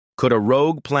Could a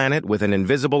rogue planet with an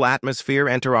invisible atmosphere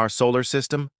enter our solar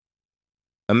system?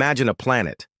 Imagine a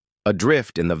planet,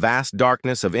 adrift in the vast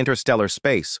darkness of interstellar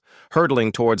space,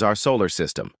 hurtling towards our solar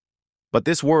system. But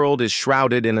this world is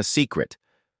shrouded in a secret,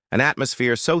 an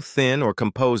atmosphere so thin or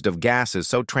composed of gases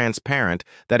so transparent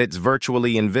that it's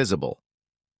virtually invisible.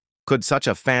 Could such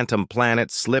a phantom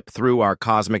planet slip through our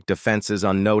cosmic defenses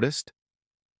unnoticed?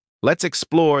 Let's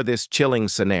explore this chilling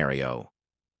scenario.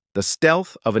 The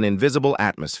stealth of an invisible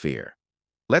atmosphere.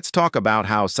 Let's talk about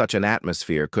how such an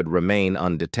atmosphere could remain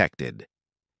undetected.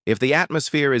 If the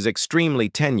atmosphere is extremely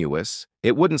tenuous,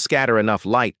 it wouldn't scatter enough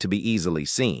light to be easily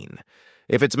seen.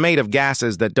 If it's made of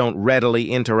gases that don't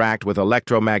readily interact with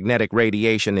electromagnetic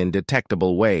radiation in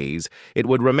detectable ways, it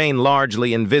would remain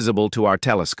largely invisible to our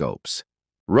telescopes.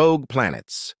 Rogue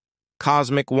planets.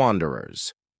 Cosmic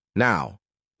wanderers. Now,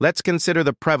 let's consider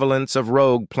the prevalence of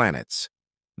rogue planets.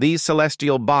 These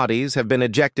celestial bodies have been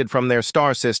ejected from their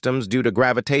star systems due to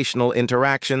gravitational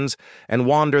interactions and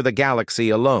wander the galaxy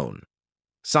alone.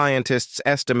 Scientists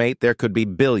estimate there could be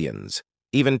billions,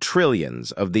 even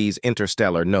trillions of these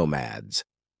interstellar nomads.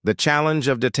 The challenge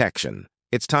of detection.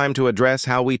 It's time to address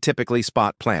how we typically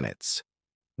spot planets.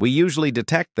 We usually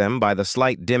detect them by the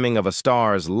slight dimming of a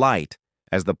star's light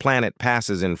as the planet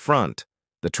passes in front,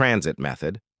 the transit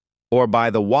method, or by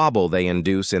the wobble they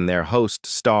induce in their host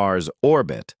star's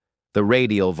orbit, the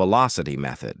radial velocity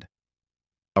method.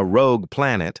 A rogue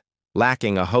planet,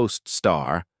 lacking a host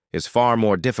star, is far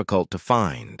more difficult to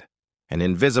find. An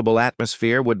invisible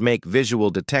atmosphere would make visual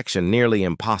detection nearly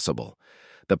impossible.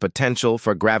 The potential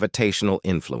for gravitational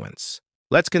influence.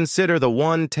 Let's consider the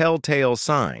one telltale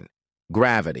sign: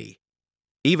 gravity.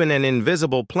 Even an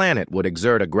invisible planet would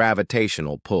exert a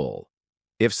gravitational pull.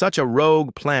 If such a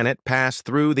rogue planet passed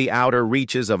through the outer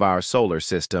reaches of our solar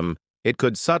system, it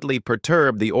could subtly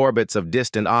perturb the orbits of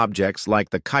distant objects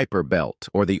like the Kuiper Belt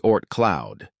or the Oort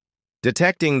cloud.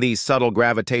 Detecting these subtle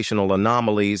gravitational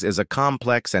anomalies is a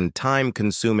complex and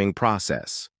time-consuming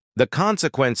process. The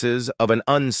consequences of an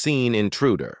unseen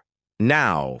intruder.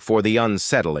 Now for the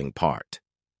unsettling part.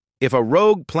 If a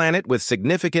rogue planet with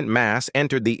significant mass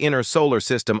entered the inner solar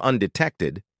system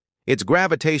undetected, its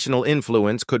gravitational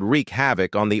influence could wreak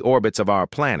havoc on the orbits of our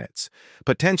planets,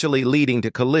 potentially leading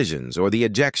to collisions or the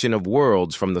ejection of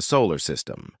worlds from the solar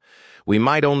system. We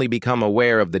might only become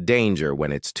aware of the danger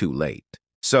when it's too late.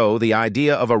 So, the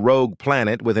idea of a rogue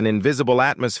planet with an invisible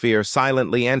atmosphere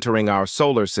silently entering our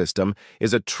solar system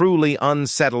is a truly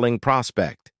unsettling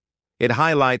prospect. It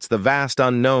highlights the vast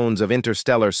unknowns of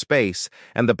interstellar space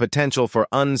and the potential for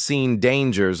unseen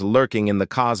dangers lurking in the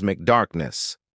cosmic darkness.